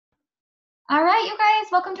All right, you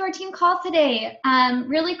guys, welcome to our team call today.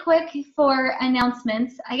 Really quick for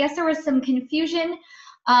announcements. I guess there was some confusion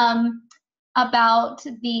about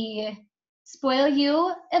the Spoil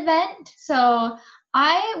You event. So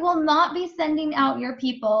I will not be sending out your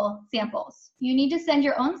people samples. You need to send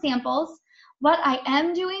your own samples. What I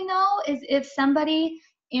am doing though is if somebody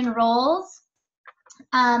enrolls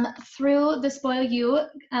through the Spoil You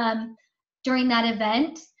during that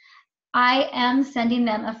event, I am sending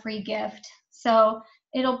them a free gift. So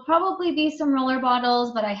it'll probably be some roller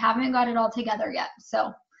bottles, but I haven't got it all together yet.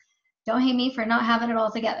 So don't hate me for not having it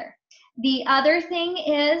all together. The other thing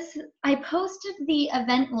is I posted the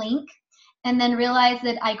event link and then realized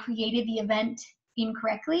that I created the event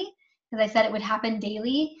incorrectly because I said it would happen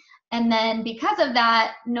daily. And then because of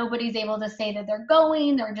that, nobody's able to say that they're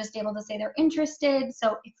going. They're just able to say they're interested.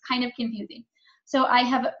 So it's kind of confusing. So I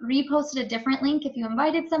have reposted a different link. If you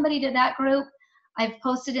invited somebody to that group, I've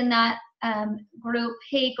posted in that group,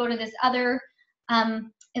 hey, go to this other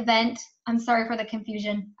event. I'm sorry for the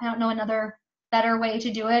confusion. I don't know another better way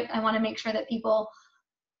to do it. I want to make sure that people,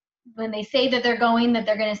 when they say that they're going, that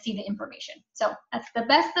they're going to see the information. So that's the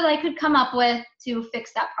best that I could come up with to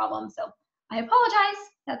fix that problem. So I apologize.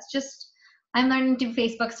 That's just, I'm learning to do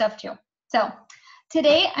Facebook stuff too. So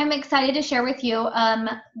today I'm excited to share with you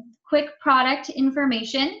quick product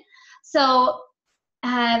information. So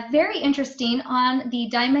very interesting on the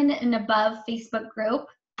Diamond and Above Facebook group.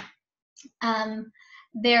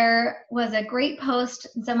 There was a great post.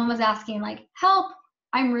 Someone was asking like, help,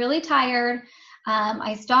 I'm really tired.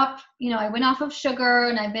 I stopped, I went off of sugar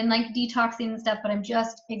and I've been like detoxing and stuff, but I'm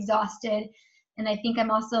just exhausted. And I think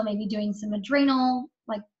I'm also maybe doing some adrenal,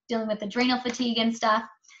 like dealing with adrenal fatigue and stuff.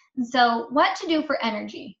 And so what to do for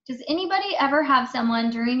energy? Does anybody ever have someone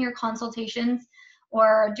during your consultations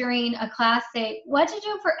or during a class say, what to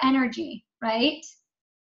do for energy, right?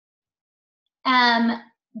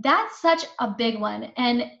 That's such a big one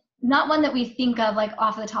and not one that we think of like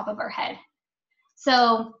off the top of our head.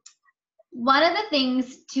 So one of the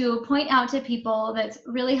things to point out to people that's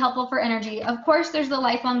really helpful for energy, of course, there's the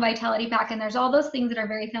Lifelong Vitality Pack and there's all those things that are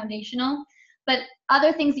very foundational, but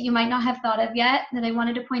other things that you might not have thought of yet that I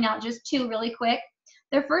wanted to point out, just two really quick.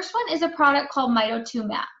 The first one is a product called Mito 2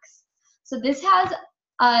 Max. So this has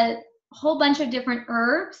a whole bunch of different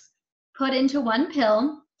herbs put into one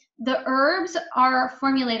pill. The herbs are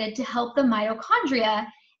formulated to help the mitochondria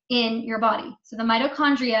in your body. So the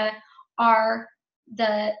mitochondria are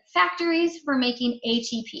the factories for making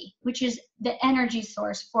ATP, which is the energy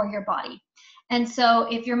source for your body. And so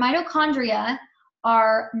if your mitochondria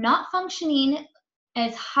are not functioning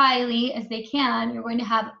as highly as they can, you're going to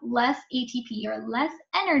have less ATP or less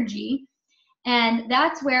energy. And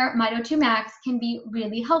that's where Mito 2 Max can be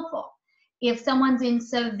really helpful. If someone's in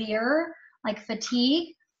severe like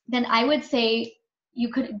fatigue, then I would say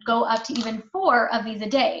you could go up to even 4 of these a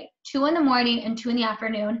day, 2 in the morning and 2 in the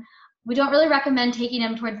afternoon. We don't really recommend taking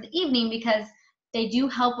them towards the evening because they do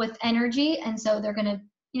help with energy. And so they're going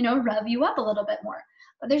to, rev you up a little bit more.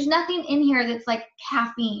 But there's nothing in here that's like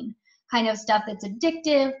caffeine kind of stuff that's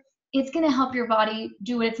addictive. It's going to help your body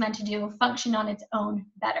do what it's meant to do, function on its own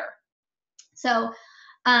better. So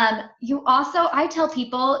you also, I tell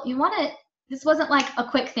people, this wasn't like a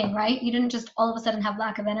quick thing, right? You didn't just all of a sudden have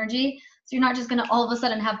lack of energy. So you're not just going to all of a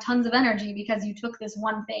sudden have tons of energy because you took this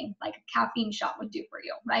one thing like a caffeine shot would do for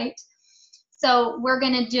you, right? So we're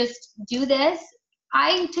going to just do this.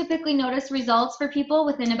 I typically notice results for people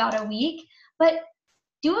within about a week, but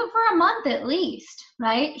do it for a month at least,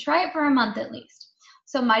 right? Try it for a month at least.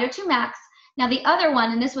 So Mito 2 Max. Now the other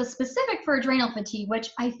one, and this was specific for adrenal fatigue,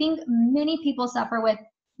 which I think many people suffer with,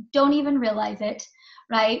 don't even realize it,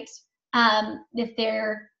 right? If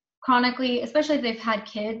they're chronically, especially if they've had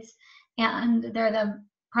kids and they're the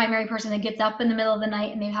primary person that gets up in the middle of the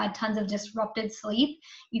night and they've had tons of disrupted sleep,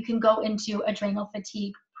 you can go into adrenal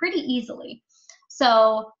fatigue pretty easily.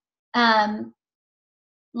 So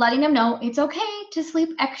letting them know it's okay to sleep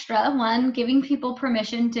extra, one, giving people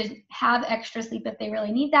permission to have extra sleep if they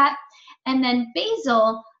really need that. And then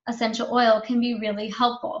basil essential oil can be really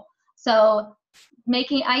helpful. So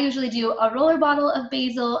I usually do a roller bottle of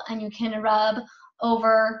basil and you can rub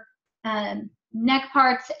over neck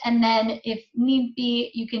parts, and then if need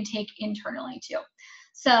be, you can take internally too.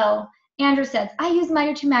 So Andrew says, I use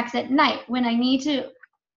Mito 2 Max at night when I need to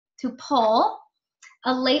pull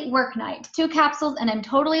a late work night, 2 capsules, and I'm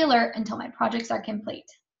totally alert until my projects are complete.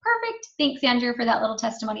 Perfect. Thanks, Andrew, for that little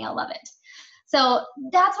testimony. I love it. So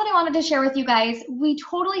that's what I wanted to share with you guys. We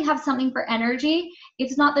totally have something for energy.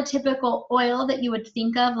 It's not the typical oil that you would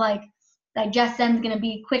think of, like DigestZen's going to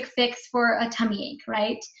be quick fix for a tummy ache,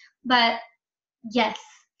 right? But yes,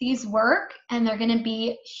 these work, and they're going to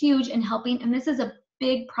be huge in helping. And this is a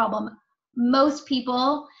big problem. Most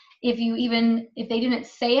people, if they didn't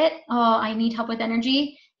say it, oh, I need help with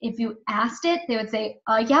energy, if you asked it, they would say,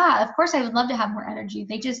 yeah, of course I would love to have more energy.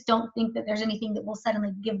 They just don't think that there's anything that will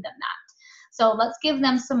suddenly give them that. So let's give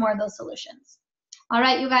them some more of those solutions. All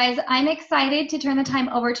right, you guys, I'm excited to turn the time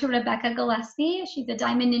over to Rebecca Gillespie. She's a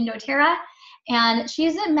diamond in doTERRA, and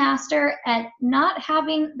she's a master at not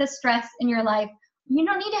having the stress in your life. You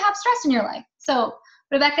don't need to have stress in your life. So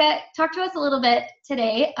Rebecca, talk to us a little bit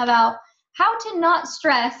today about how to not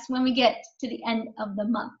stress when we get to the end of the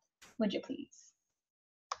month, would you please?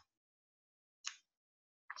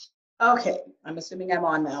 Okay, I'm assuming I'm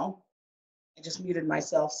on now. I just muted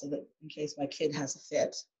myself so that in case my kid has a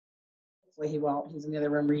fit. Hopefully he won't, he's in the other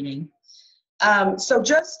room reading. I've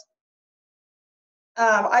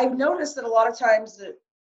noticed that a lot of times that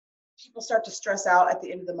people start to stress out at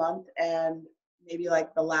the end of the month, and maybe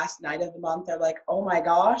like the last night of the month, they're like, oh my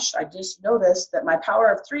gosh, I just noticed that my power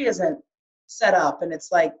of 3 isn't set up, and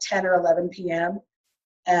it's like 10 or 11 p.m.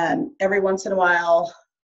 And every once in a while,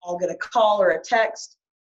 I'll get a call or a text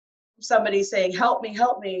from somebody saying, help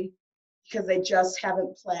me, because they just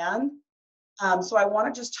haven't planned. So I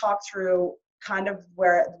want to just talk through kind of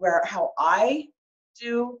how I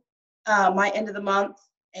do my end of the month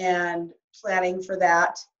and planning for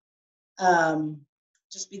that.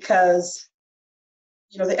 Just because,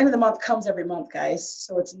 you know, the end of the month comes every month, guys.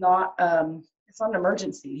 So it's not an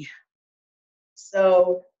emergency.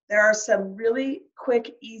 So there are some really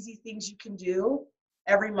quick, easy things you can do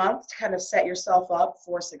every month to kind of set yourself up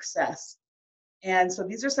for success. And so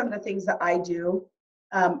these are some of the things that I do.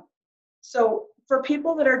 So for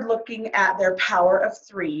people that are looking at their power of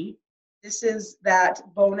 3, this is that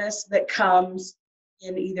bonus that comes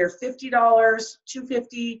in either $50,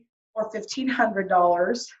 $250, or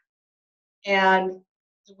 $1,500. And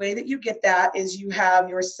the way that you get that is you have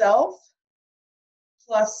yourself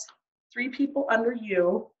plus 3 people under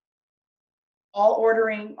you, all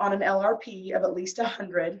ordering on an LRP of at least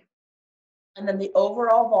 100. And then the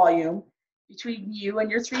overall volume between you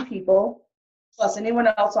and your 3 people, plus anyone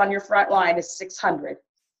else on your front line, is 600.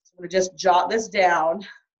 So I'm going to just jot this down.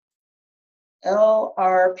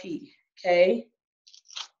 LRP, okay?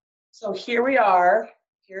 So here we are.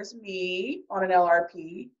 Here's me on an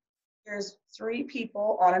LRP. Here's 3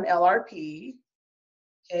 people on an LRP,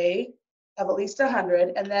 okay, of at least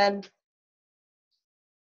 100. And then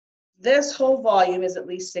this whole volume is at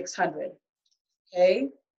least 600, okay?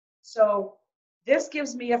 So this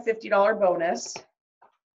gives me a $50 bonus.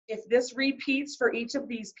 If this repeats for each of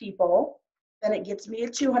these people, then it gets me a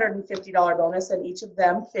 $250 bonus, and each of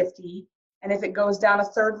them $50. And if it goes down a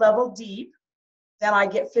 3rd level deep, then I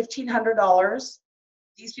get $1,500.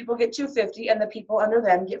 These people get $250, and the people under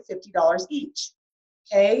them get $50 each.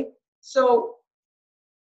 Okay, so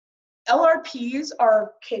LRPs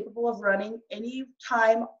are capable of running any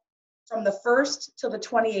time from the 1st till the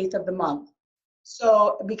 28th of the month.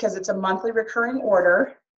 So because it's a monthly recurring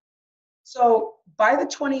order. So by the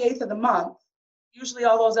 28th of the month, usually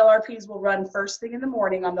all those LRPs will run first thing in the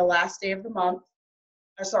morning on the last day of the month,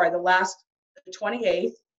 or sorry, the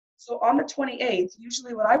 28th. So on the 28th,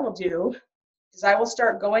 usually what I will do is I will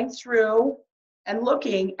start going through and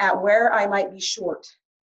looking at where I might be short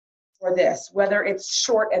for this, whether it's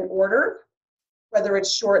short an order, whether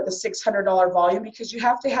it's short the $600 volume, because you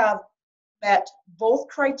have to have met both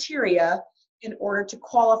criteria in order to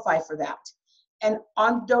qualify for that. And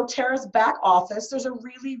on doTERRA's back office, there's a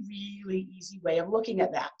really, really easy way of looking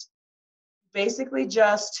at that. Basically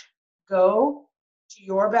just go to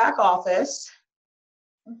your back office.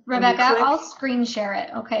 Rebecca, I'll screen share it,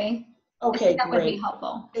 okay? Okay, that great. would be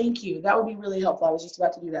helpful. Thank you. That would be really helpful. I was just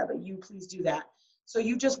about to do that, but you please do that. So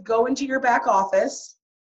you just go into your back office.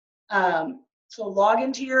 So log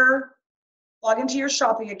into your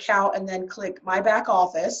shopping account and then click My Back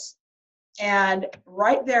Office. And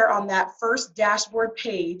right there on that first dashboard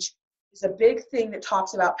page is a big thing that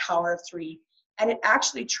talks about Power of 3. And it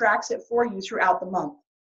actually tracks it for you throughout the month.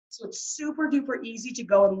 So it's super duper easy to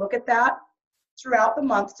go and look at that throughout the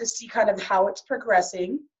month to see kind of how it's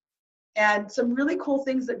progressing. And some really cool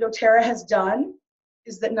things that doTERRA has done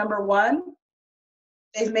is that, number 1,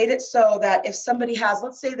 they've made it so that if somebody has,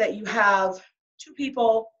 let's say that you have 2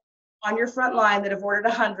 people on your front line that have ordered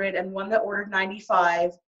 100 and 1 that ordered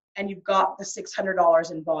 95, and you've got the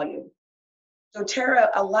 $600 in volume. doTERRA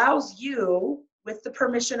allows you, with the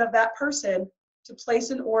permission of that person, to place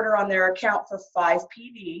an order on their account for 5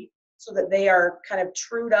 PV so that they are kind of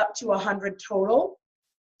trued up to 100 total,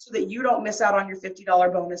 so that you don't miss out on your $50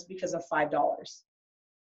 bonus because of $5.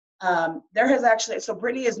 There has actually, so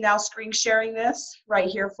Brittany is now screen sharing this right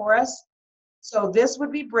here for us. So this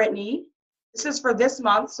would be Brittany. This is for this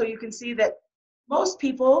month, so you can see that most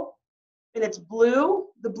people, and it's blue.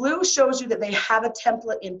 The blue shows you that they have a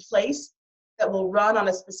template in place that will run on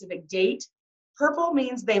a specific date. Purple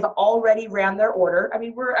means they've already ran their order. I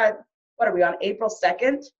mean, we're at, what are we on, April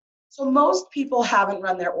 2nd? So most people haven't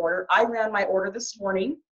run their order. I ran my order this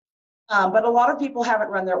morning, but a lot of people haven't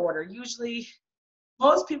run their order. Usually,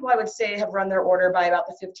 most people I would say have run their order by about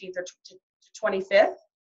the 15th or to 25th.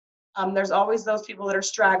 There's always those people that are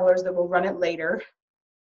stragglers that will run it later.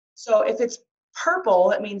 So if it's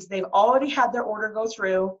purple, it means they've already had their order go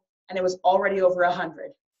through and it was already over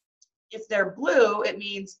 100. If they're blue, it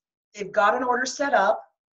means they've got an order set up,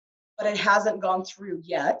 but it hasn't gone through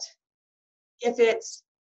yet. If it's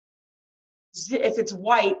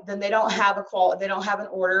white, then they don't have an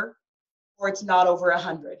order, or it's not over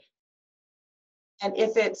 100. And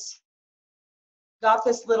if it's got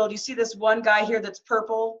this little, do you see this one guy here that's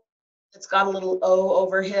purple, that's got a little O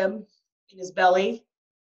over him in his belly?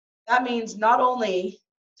 That means not only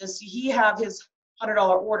does he have his $100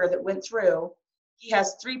 order that went through, he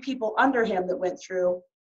has 3 people under him that went through,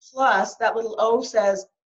 plus that little O says,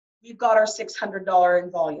 we've got our $600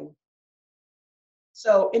 in volume.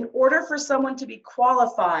 So in order for someone to be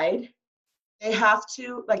qualified, they have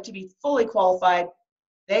to, like to be fully qualified,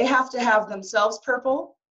 they have to have themselves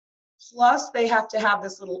purple, plus they have to have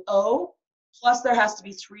this little O, plus there has to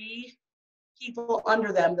be 3 people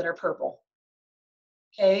under them that are purple.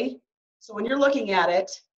 Okay, so when you're looking at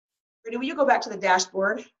it, Brittany, will you go back to the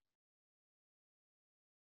dashboard?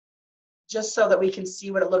 Just so that we can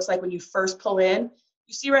see what it looks like when you first pull in.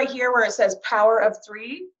 You see right here where it says power of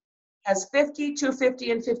 3 has 50,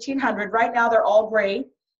 250, and 1500. Right now they're all gray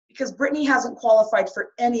because Brittany hasn't qualified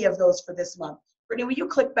for any of those for this month. Brittany, will you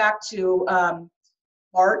click back to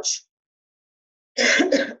March?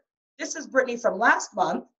 This is Brittany from last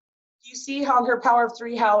month. Do you see how her power of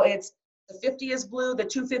 3, how it's the 50 is blue, the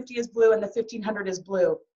 250 is blue, and the 1500 is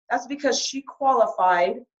blue? That's because she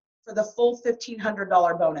qualified for the full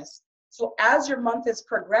 $1,500 bonus. So as your month is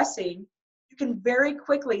progressing, you can very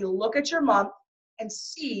quickly look at your month and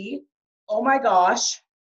see, oh my gosh,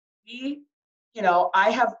 I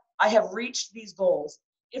have reached these goals.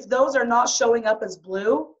 If those are not showing up as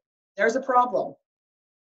blue, there's a problem.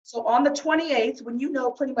 So on the 28th, when you know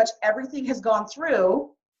pretty much everything has gone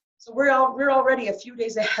through, so we're already a few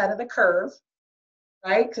days ahead of the curve,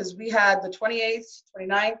 right? Because we had the 28th,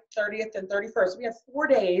 29th, 30th, and 31st. We had 4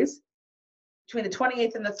 days between the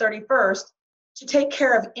 28th and the 31st to take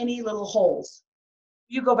care of any little holes.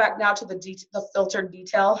 You go back now to the filtered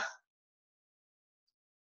detail.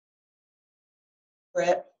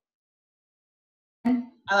 Britt,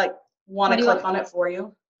 I want to click on it for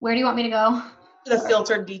you. Where do you want me to go? To the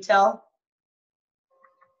filtered detail.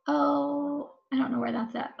 Oh, I don't know where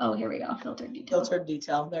that's at. Oh, here we go. Filtered detail. Filtered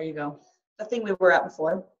detail. There you go. The thing we were at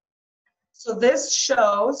before. So this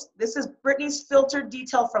is Brittany's filtered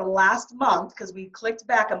detail for last month because we clicked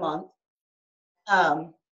back a month.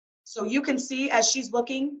 So you can see as she's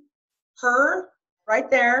looking, her right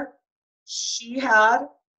there, she had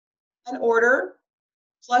an order,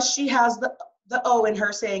 plus she has the O in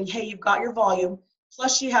her saying, hey, you've got your volume,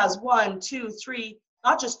 plus she has 1, 2, 3,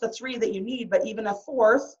 not just the 3 that you need, but even a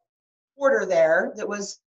 4th order there that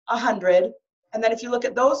was 100. And then if you look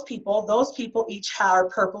at those people each are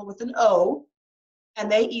purple with an O, and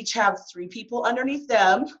they each have 3 people underneath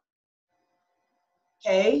them.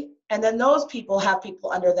 Okay, and then those people have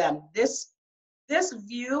people under them. This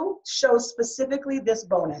view shows specifically this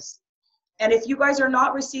bonus. And if you guys are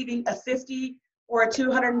not receiving a 50 or a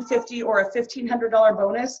 250 or a $1,500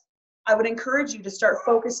 bonus, I would encourage you to start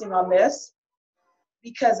focusing on this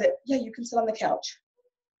because you can sit on the couch.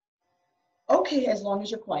 Okay, as long as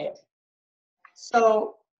you're quiet.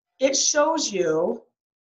 So it shows you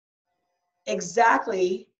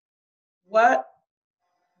exactly where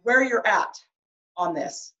you're at on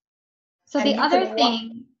this. So and the other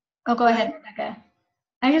thing, go ahead, Rebecca.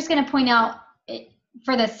 I'm just going to point out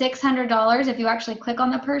for the $600, if you actually click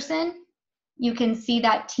on the person, you can see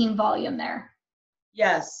that team volume there.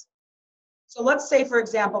 Yes. So let's say, for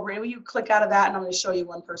example, Ray, will you click out of that and I'm going to show you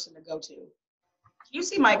one person to go to. Can you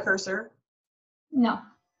see my cursor? No.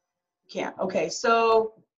 You can't. Okay,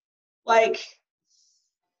 so like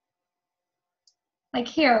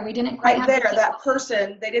here, we didn't quite right have there, that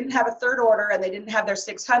person, they didn't have a 3rd order and they didn't have their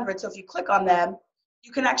 600. So if you click on them,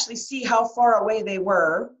 you can actually see how far away they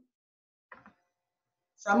were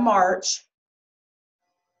from March.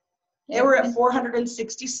 They were at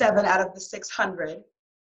 467 out of the 600.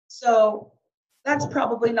 So that's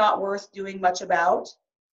probably not worth doing much about.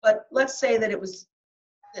 But let's say that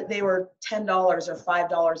they were $10 or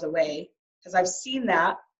 $5 away, because I've seen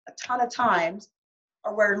that a ton of times,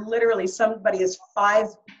 or where literally somebody is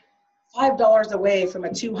 $5 away from a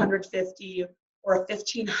 $250 or a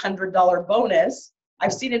 $1,500 bonus.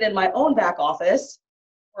 I've seen it in my own back office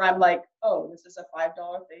where I'm like, oh, this is a $5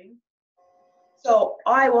 thing. So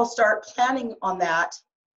I will start planning on that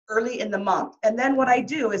early in the month. And then what I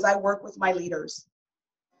do is I work with my leaders.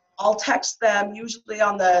 I'll text them usually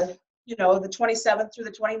on the 27th through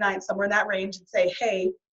the 29th, somewhere in that range, and say,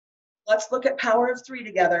 hey, let's look at Power of Three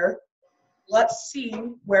together. Let's see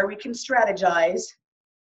where we can strategize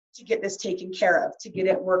to get this taken care of, to get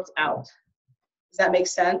it worked out. Does that make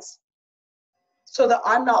sense? So that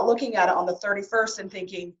I'm not looking at it on the 31st and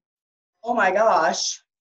thinking, oh my gosh,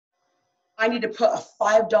 I need to put a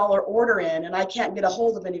 $5 order in and I can't get a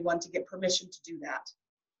hold of anyone to get permission to do that.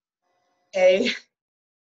 Okay,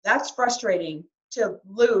 that's frustrating, to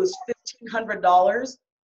lose $1,500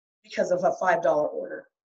 because of a $5 order.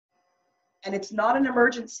 And it's not an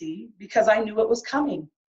emergency because I knew it was coming,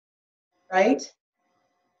 right?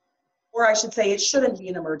 Or I should say it shouldn't be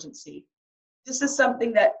an emergency. This is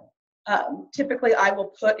something that typically I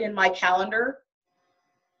will put in my calendar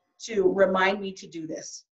to remind me to do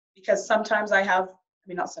this, because sometimes I have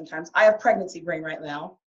pregnancy brain right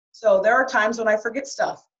now. So there are times when I forget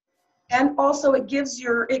stuff. And also it gives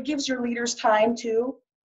your leaders time to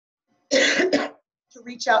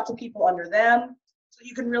reach out to people under them, so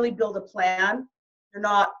you can really build a plan. You're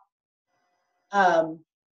not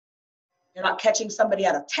catching somebody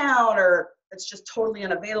out of town or that's just totally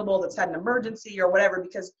unavailable, that's had an emergency or whatever,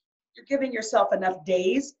 because you're giving yourself enough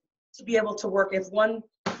days to be able to work. If one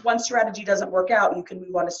strategy doesn't work out, you can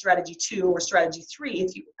move on to strategy 2 or strategy 3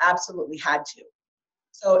 if you absolutely had to.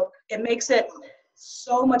 So it makes it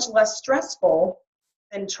so much less stressful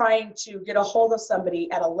than trying to get a hold of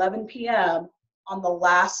somebody at 11 p.m. on the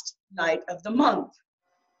last night of the month,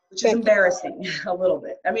 which is embarrassing a little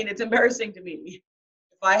bit. I mean, it's embarrassing to me.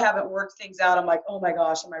 If I haven't worked things out, I'm like, oh my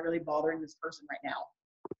gosh, am I really bothering this person right now?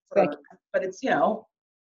 But it's,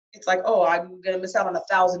 it's like, oh, I'm going to miss out on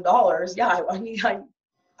 $1,000. Yeah,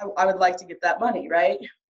 I would like to get that money, right?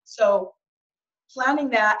 So planning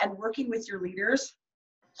that and working with your leaders,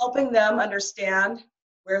 helping them understand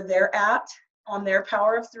where they're at on their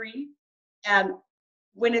Power of Three and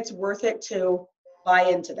when it's worth it to buy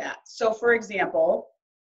into that. So for example,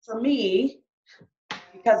 for me,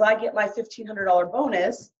 because I get my $1,500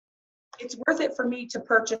 bonus, it's worth it for me to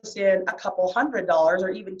purchase in a couple $100 or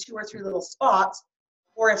even 2 or 3 little spots.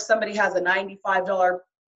 Or if somebody has a $95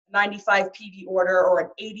 PV order or an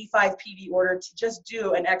 85 PV order, to just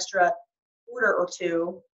do an extra order or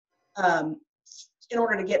 2 in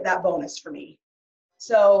order to get that bonus for me.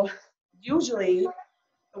 So usually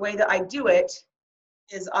the way that I do it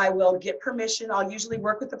is I will get permission. I'll usually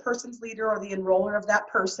work with the person's leader or the enroller of that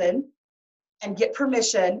person and get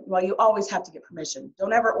permission. Well, you always have to get permission.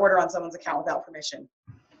 Don't ever order on someone's account without permission.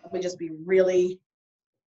 Let me just be really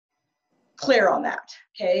clear on that,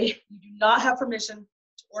 okay? You do not have permission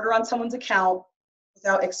to order on someone's account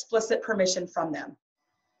without explicit permission from them.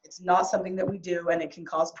 It's not something that we do, and it can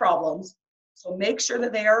cause problems. So make sure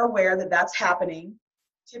that they are aware that that's happening.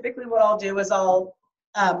 Typically what I'll do is I'll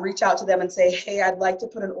reach out to them and say, hey, I'd like to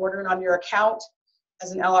put an order in on your account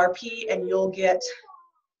as an LRP, and you will get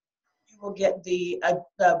the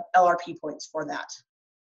LRP points for that,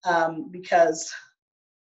 because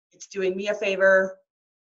it's doing me a favor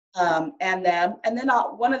and them. And then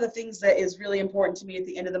one of the things that is really important to me at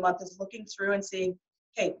the end of the month is looking through and seeing,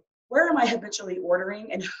 hey, where am I habitually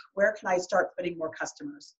ordering and where can I start putting more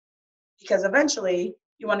customers? Because eventually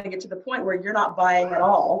you want to get to the point where you're not buying at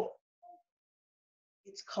all.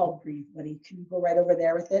 It's called Breathe, buddy. Can you go right over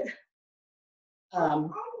there with it?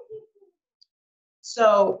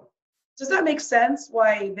 So does that make sense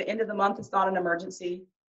why the end of the month is not an emergency?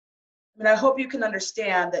 I mean, I hope you can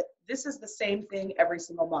understand that this is the same thing every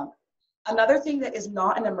single month. Another thing that is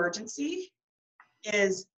not an emergency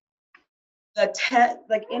is like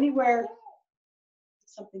anywhere,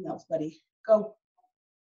 something else, buddy. Go.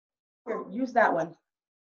 Here, use that one.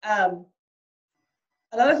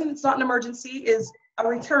 Another thing that's not an emergency is a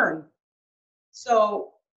return.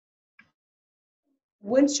 So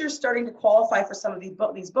once you're starting to qualify for some of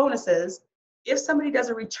these bonuses, if somebody does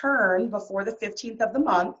a return before the 15th of the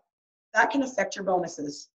month, that can affect your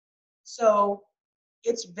bonuses. So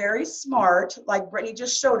it's very smart, like Brittany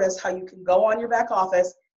just showed us, how you can go on your back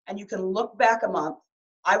office and you can look back a month.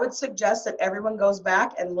 I would suggest that everyone goes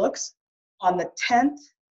back and looks on the 10th,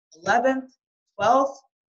 11th, 12th,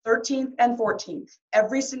 13th, and 14th.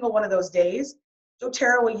 Every single one of those days,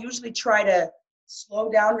 doTERRA will usually try to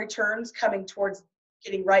slow down returns coming towards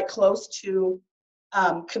getting right close to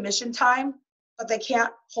commission time, but they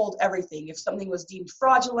can't hold everything. If something was deemed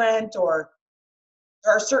fraudulent, or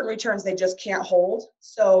there are certain returns they just can't hold.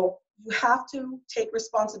 So you have to take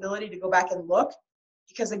responsibility to go back and look,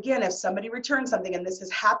 because again, if somebody returns something, and this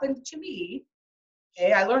has happened to me,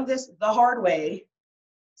 okay, I learned this the hard way.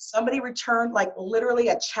 Somebody returned like literally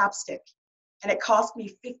a chapstick, and it cost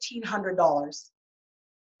me $1,500.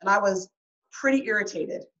 And I was pretty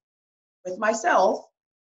irritated with myself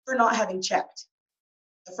for not having checked.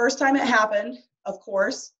 The first time it happened, of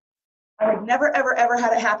course, I had never, ever, ever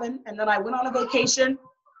had it happen. And then I went on a vacation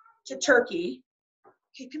to Turkey.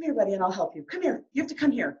 Okay, come here, buddy, and I'll help you. Come here. You have to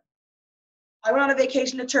come here. I went on a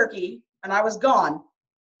vacation to Turkey, and I was gone.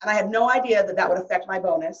 And I had no idea that that would affect my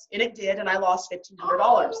bonus. And it did, and I lost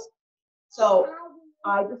 $1,500. So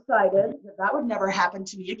I decided that that would never happen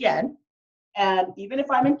to me again. And even if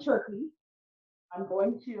I'm in Turkey, I'm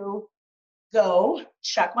going to go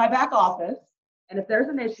check my back office. And if there's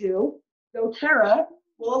an issue, doTERRA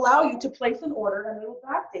will allow you to place an order, and they will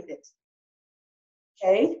backdate it.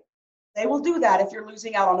 Okay? They will do that if you're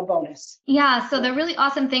losing out on a bonus. Yeah, so the really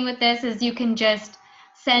awesome thing with this is you can just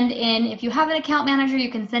send in, if you have an account manager,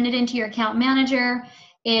 you can send it into your account manager.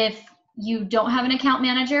 If you don't have an account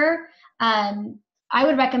manager, I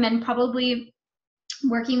would recommend probably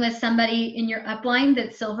working with somebody in your upline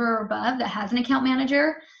that's silver or above that has an account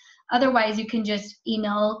manager. Otherwise, you can just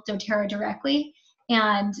email doTERRA directly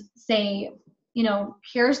and say, you know,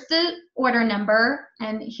 here's the order number,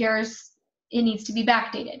 and here's, it needs to be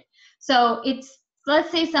backdated. So it's, let's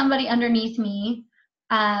say somebody underneath me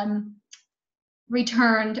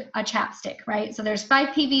returned a chapstick, right? So there's 5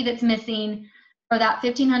 PV that's missing for that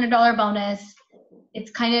 $1,500 bonus.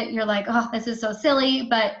 It's kind of, you're like, oh, this is so silly,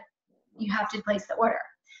 but you have to place the order.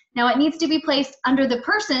 Now it needs to be placed under the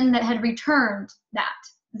person that had returned that.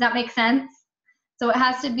 Does that make sense? So it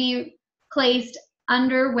has to be placed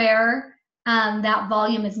under where that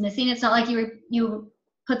volume is missing. It's not like you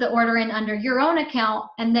put the order in under your own account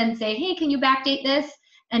and then say, hey, can you backdate this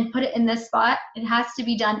and put it in this spot? It has to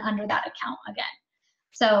be done under that account again.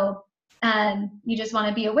 So you just want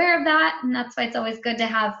to be aware of that, and that's why it's always good to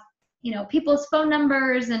have, you know, people's phone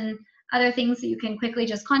numbers and other things so you can quickly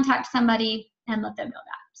just contact somebody and let them know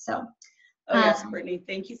that. So. Oh yes, Brittany,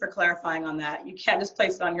 thank you for clarifying on that. You can't just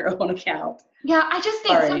place it on your own account. Yeah, I just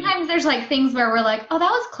think sometimes there's like things where we're like, oh, that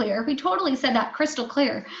was clear. We totally said that crystal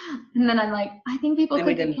clear. And then I'm like, I think people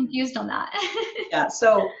could get confused on that. Yeah,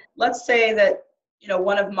 so let's say that, you know,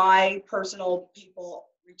 one of my personal people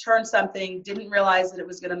returned something, didn't realize that it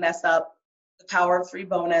was going to mess up the Power of 3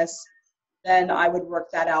 bonus. Then I would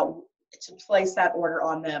work that out to place that order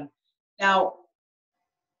on them. Now,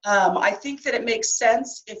 I think that it makes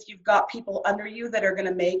sense if you've got people under you that are going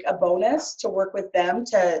to make a bonus to work with them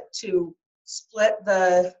to split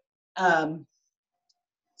the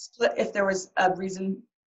split if there was a reason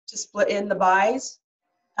to split in the buys.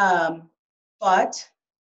 But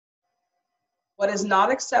what is not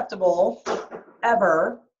acceptable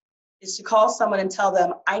ever is to call someone and tell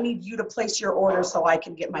them, I need you to place your order so I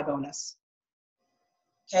can get my bonus.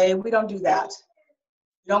 Okay, we don't do that.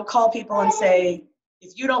 We don't call people and say,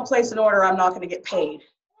 if you don't place an order, I'm not going to get paid.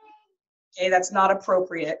 Okay, that's not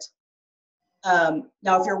appropriate. Now,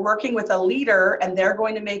 if you're working with a leader and they're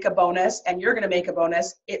going to make a bonus and you're going to make a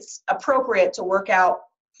bonus, it's appropriate to work out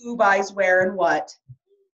who buys where and what,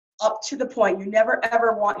 up to the point. You never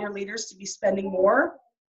ever want your leaders to be spending more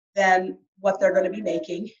than what they're going to be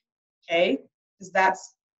making, okay? Because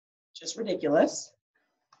that's just ridiculous.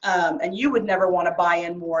 And you would never want to buy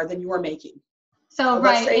in more than you're making. So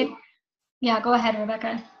right. Yeah, go ahead, Rebecca.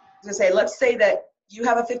 I was going to say, let's say that you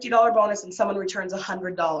have a $50 bonus and someone returns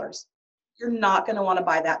 $100. You're not going to want to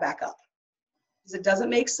buy that back up, because it doesn't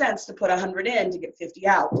make sense to put 100 in to get 50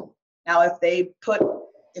 out. Now, if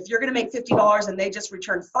you're going to make $50 and they just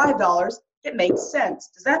return $5, it makes sense.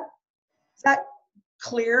 Is that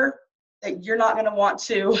clear that you're not going to want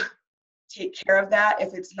to take care of that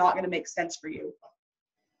if it's not going to make sense for you?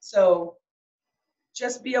 So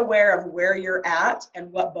just be aware of where you're at and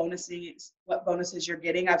what bonuses you're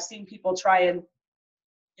getting. I've seen people try and,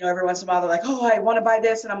 you know, every once in a while they're like, oh, I want to buy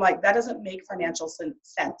this. And I'm like, that doesn't make financial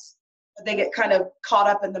sense. But they get kind of caught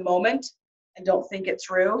up in the moment and don't think it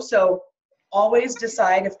through. So always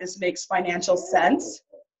decide if this makes financial sense.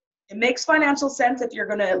 It makes financial sense if you're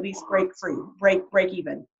going to at least break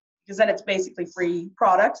even, because then it's basically free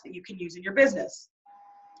product that you can use in your business.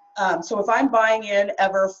 So if I'm buying in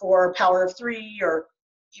ever for Power of 3 or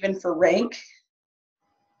even for rank,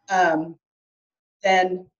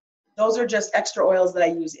 then those are just extra oils that I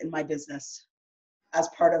use in my business as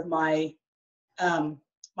part of my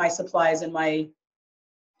my supplies and my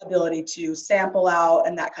ability to sample out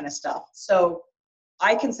and that kind of stuff. So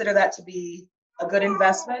I consider that to be a good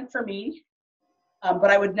investment for me, but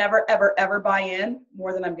I would never, ever, ever buy in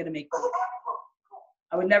more than I'm going to make.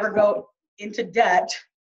 I would never go into debt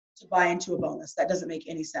to buy into a bonus. That doesn't make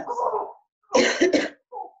any sense.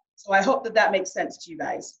 So I hope that that makes sense to you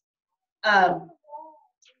guys.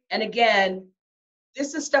 And again,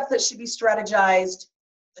 this is stuff that should be strategized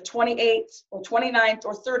the 28th or 29th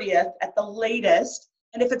or 30th at the latest.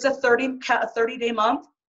 And if it's a 30-day month,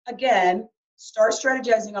 again, start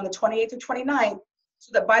strategizing on the 28th or 29th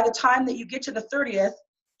so that by the time that you get to the 30th,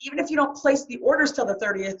 even if you don't place the orders till the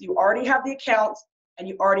 30th, you already have the accounts and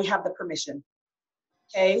you already have the permission.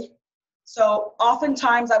 Okay? So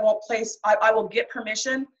oftentimes I won't place, I will get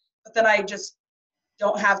permission, but then I just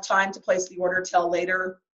don't have time to place the order till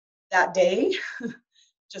later that day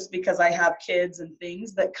just because I have kids and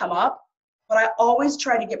things that come up. But I always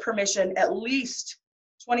try to get permission at least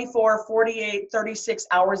 24, 48, 36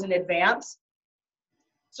 hours in advance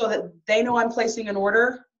so that they know I'm placing an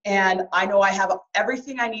order and I know I have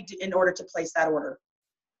everything I need to in order to place that order.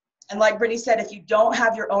 And like Brittany said, if you don't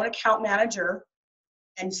have your own account manager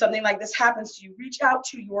and something like this happens to you, reach out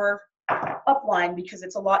to your upline because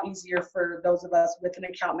it's a lot easier for those of us with an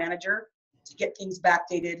account manager to get things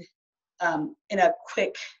backdated in a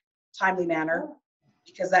quick, timely manner,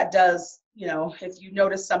 because that does, you know, if you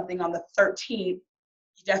notice something on the 13th,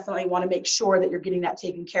 you definitely want to make sure that you're getting that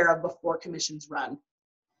taken care of before commissions run.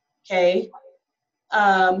 Okay.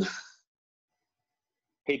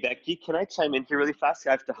 Hey, Becky, can I chime in here really fast?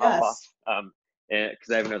 I have to hop off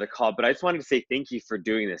because I have another call, but I just wanted to say thank you for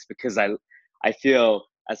doing this because I feel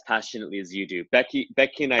as passionately as you do. Becky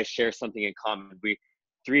and I share something in common.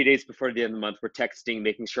 3 days before the end of the month, we're texting,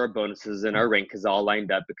 making sure our bonuses and our rank is all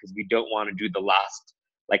lined up because we don't want to do the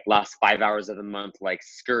last 5 hours of the month like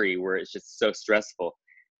scurry where it's just so stressful.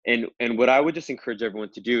 And what I would just encourage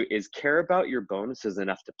everyone to do is care about your bonuses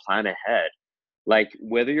enough to plan ahead. Like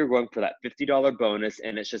whether you're going for that $50 bonus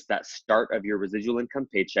and it's just that start of your residual income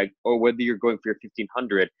paycheck, or whether you're going for your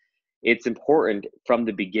 $1,500, it's important from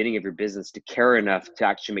the beginning of your business to care enough to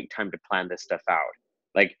actually make time to plan this stuff out.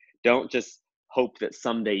 Like, don't just hope that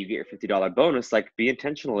someday you get your $50 bonus. Like, be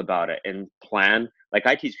intentional about it and plan. Like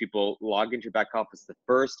I teach people, log into your back office the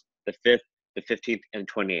 1st, the 5th, the 15th, and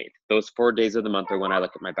 28th. Those 4 days of the month are when I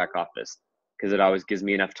look at my back office because it always gives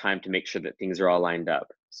me enough time to make sure that things are all lined up.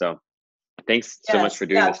 So thanks so much for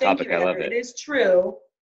doing this topic. I love it. It is true.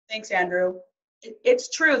 Thanks, Andrew. It's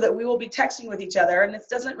true that we will be texting with each other, and it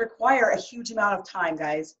doesn't require a huge amount of time,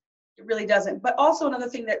 guys. It really doesn't. But also another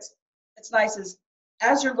thing that's nice is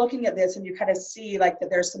as you're looking at this and you kind of see like that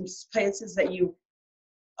there's some places that you,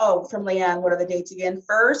 from Leanne, what are the dates again?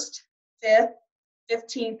 1st, 5th,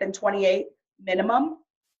 15th, and 28th minimum.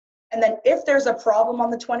 And then if there's a problem on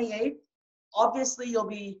the 28th, obviously you'll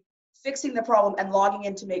be fixing the problem and logging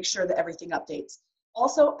in to make sure that everything updates.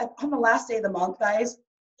 Also, on the last day of the month, guys,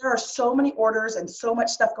 there are so many orders and so much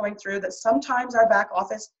stuff going through that sometimes our back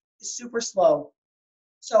office is super slow.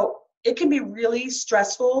 So it can be really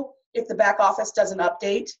stressful if the back office doesn't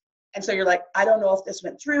update. And so you're like, I don't know if this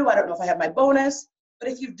went through. I don't know if I have my bonus. But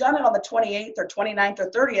if you've done it on the 28th or 29th or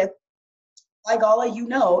 30th, by golly, you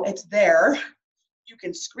know it's there. You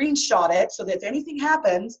can screenshot it so that if anything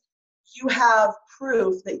happens, you have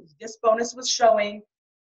proof that this bonus was showing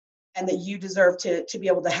and that you deserve to be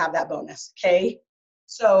able to have that bonus, okay?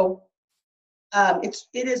 So it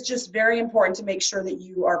is just very important to make sure that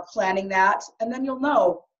you are planning that, and then you'll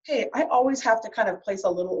know, hey, I always have to kind of place a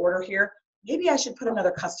little order here. Maybe I should put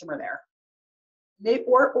another customer there.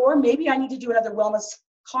 Or maybe I need to do another wellness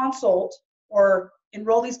consult or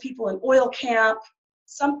enroll these people in oil camp,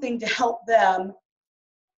 something to help them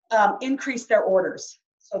increase their orders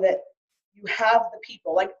so that you have the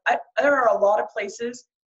people. Like there are a lot of places,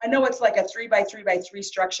 I know it's like a 3x3x3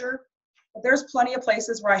 structure, but there's plenty of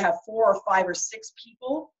places where I have 4 or 5 or 6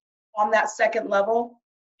 people on that second level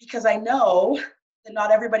because I know that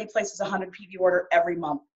not everybody places a 100 PV order every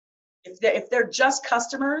month. If they're just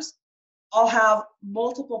customers, I'll have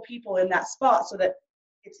multiple people in that spot so that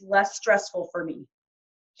it's less stressful for me.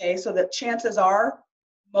 Okay, so the chances are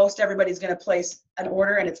most everybody's going to place an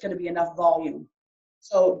order and it's going to be enough volume.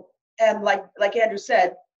 So, and like Andrew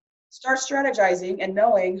said, start strategizing and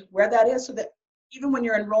knowing where that is so that even when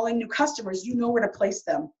you're enrolling new customers, you know where to place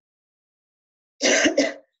them.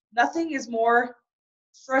 Nothing is more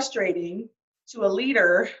frustrating to a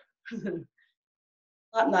leader.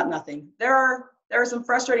 not nothing. There are some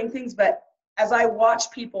frustrating things, but as I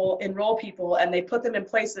watch people enroll people and they put them in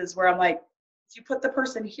places where I'm like, if you put the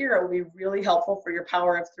person here, it will be really helpful for your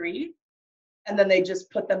power of 3. and then they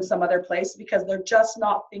just put them some other place because they're just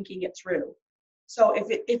not thinking it through. So if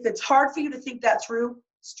it's hard for you to think that through,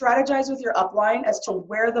 strategize with your upline as to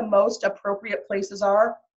where the most appropriate places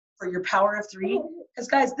are for your power of 3. Because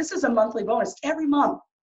guys, this is a monthly bonus. Every month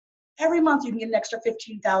you can get an extra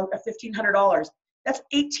 $1,500. That's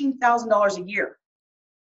 $18,000 a year.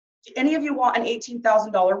 Do any of you want an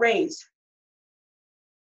 $18,000 raise?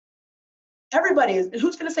 Everybody is.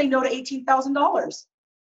 Who's going to say no to $18,000?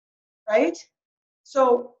 Right?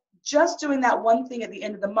 So just doing that one thing at the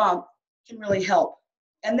end of the month can really help.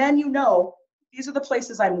 And then these are the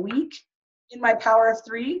places I'm weak in my power of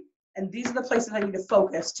 3, and these are the places I need to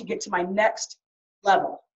focus to get to my next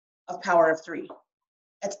level of power of 3.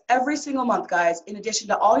 That's every single month, guys, in addition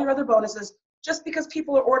to all your other bonuses, just because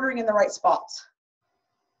people are ordering in the right spots.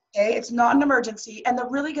 Okay, it's not an emergency. And the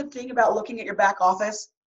really good thing about looking at your back office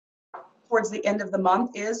towards the end of the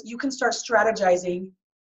month is you can start strategizing,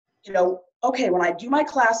 okay, when I do my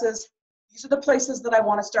classes, these are the places that I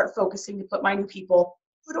want to start focusing to put my new people.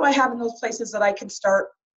 Who do I have in those places that I can start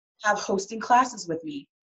have hosting classes with me?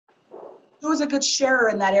 Who is a good sharer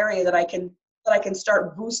in that area that I can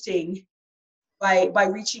start boosting by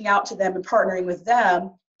reaching out to them and partnering with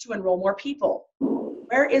them to enroll more people?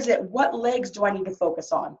 Where is it? What legs do I need to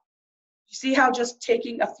focus on? You see how just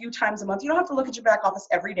taking a few times a month, you don't have to look at your back office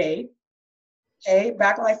every day. Okay,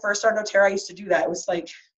 back when I first started doTERRA, I used to do that. It was like,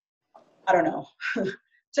 I don't know.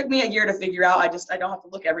 Took me a year to figure out. I don't have to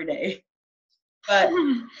look every day. But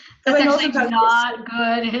that's actually not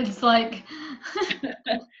good. It's like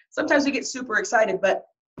sometimes we get super excited, but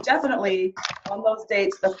definitely on those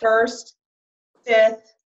dates, the 1st, 5th,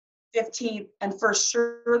 15th, and for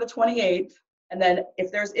sure the 28th. And then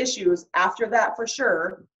if there's issues after that, for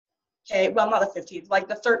sure. Okay, well, not the 15th, like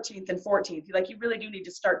the 13th and 14th. Like you really do need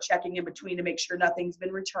to start checking in between to make sure nothing's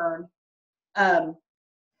been returned.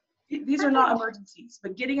 These are not emergencies,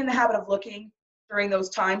 but getting in the habit of looking during those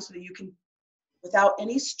times so that you can, without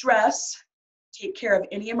any stress, take care of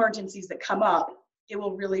any emergencies that come up, it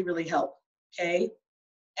will really, really help. Okay.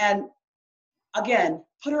 And again,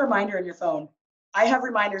 put a reminder in your phone. I have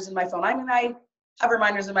reminders in my phone. I have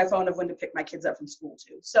reminders in my phone of when to pick my kids up from school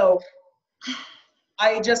too. So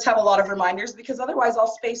I just have a lot of reminders because otherwise I'll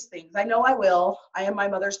space things. I know I will. I am my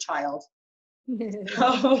mother's child. Thank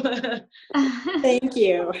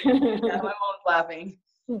you. Yeah, my mom's laughing.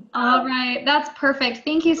 All right. That's perfect.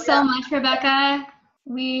 Thank you so much, Rebecca.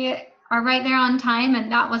 We are right there on time,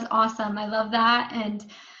 and that was awesome. I love that. And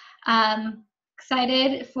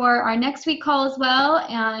excited for our next week call as well,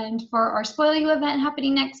 and for our Spoil You event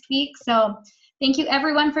happening next week. So thank you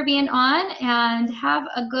everyone for being on, and have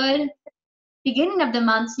a good beginning of the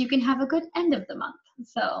month so you can have a good end of the month.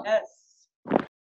 So yes.